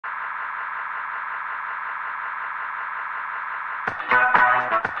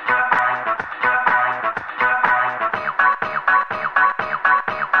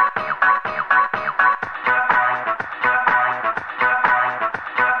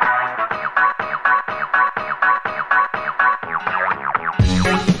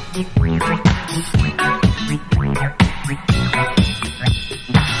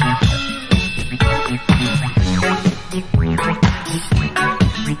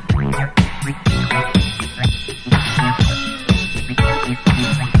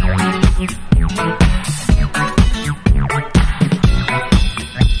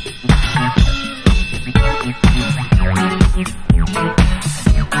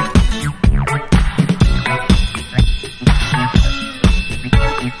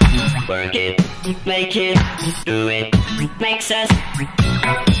Work it, make it, do it, makes us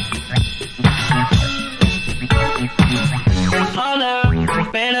harder,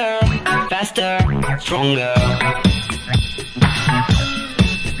 better, faster, stronger.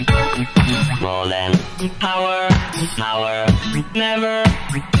 More than power, power, never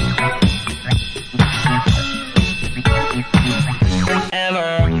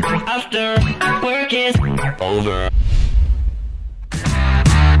ever after work is over.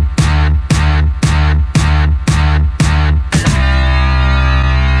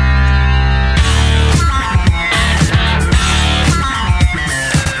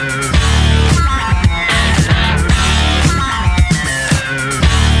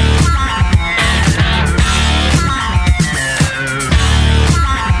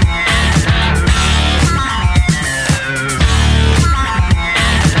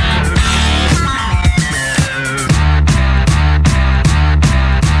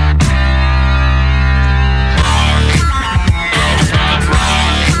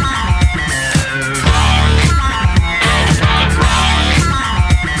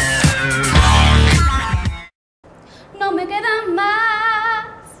 No me queda más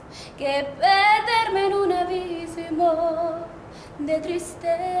que perderme en un abismo de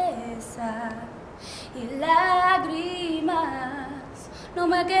tristeza y lágrimas. No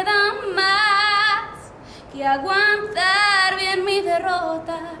me queda más que aguantar bien mi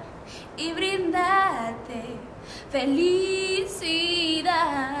derrota y brindarte felicidad.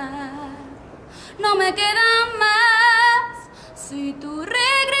 No me queda más si tu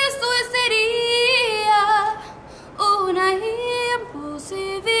regreso sería una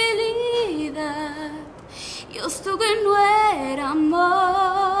imposibilidad. Yo sé que no era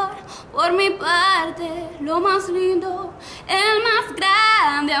amor, por mi parte lo más lindo, el más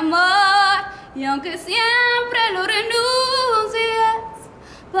grande amor. Y aunque siempre lo renuncies,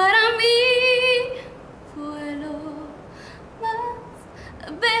 para mí fue lo más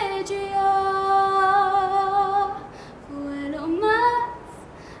bello, fue lo más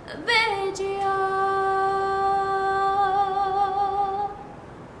bello.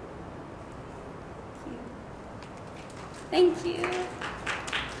 Thank you.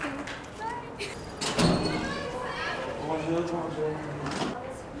 Bye.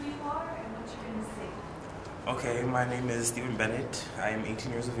 Okay, my name is Stephen Bennett. I am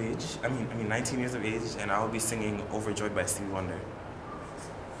 18 years of age. I mean 19 years of age, and I will be singing "Overjoyed" by Stevie Wonder.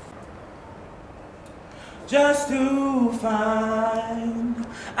 Just to find,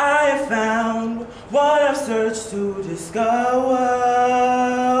 I have found what I've searched to discover.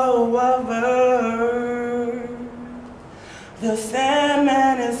 The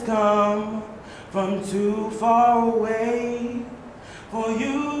Sandman has come from too far away for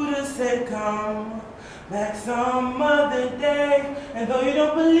you to say come back some other day. And though you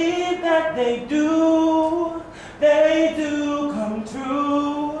don't believe that they do come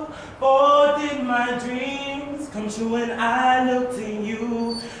true. For did my dreams come true when I looked to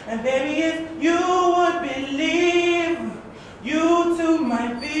you? And baby, if you would believe, you too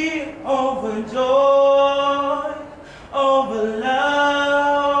might be overjoyed over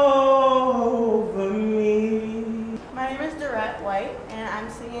love, over me. My name is Dorette White, and I'm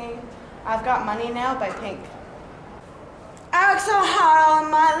singing "I've Got Money Now" by Pink. I worked so hard all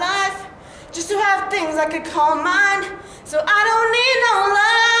my life just to have things I could call mine, so I don't need no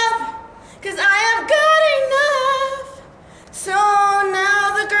love, 'cause I have got enough. So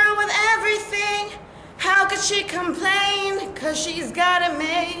now the girl with everything, how could she complain? 'Cause she's got it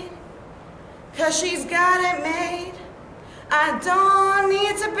made, 'cause she's got it made. I don't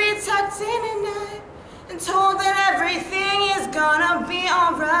need to be tucked in at night and told that everything is gonna be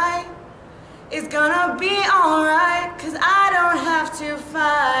alright. It's gonna be alright, 'cause I don't have to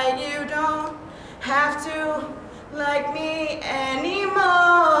fight. You don't have to like me anymore.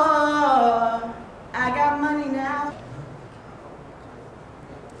 I got money now.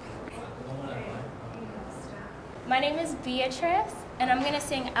 My name is Beatrice, and I'm going to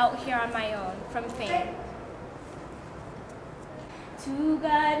sing Out Here on My Own from Fame. To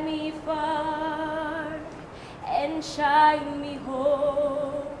guide me far and shine me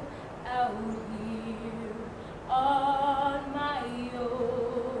home out here on my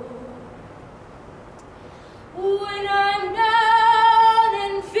own. When I'm down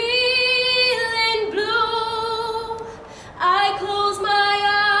and feeling blue, I close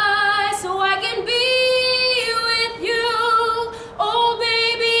my eyes so I can be with you. Oh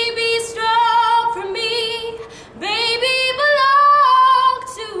baby, be strong for me. Baby, belong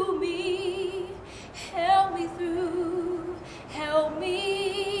to me. Help me through, help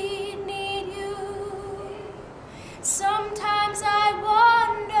me need you. Sometimes I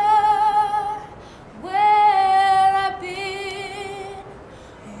wonder where I've been,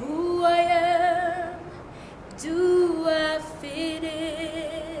 who I am, do I fit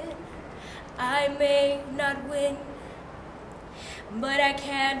in? I may not win, but I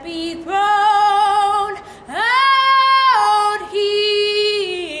can't be thrown.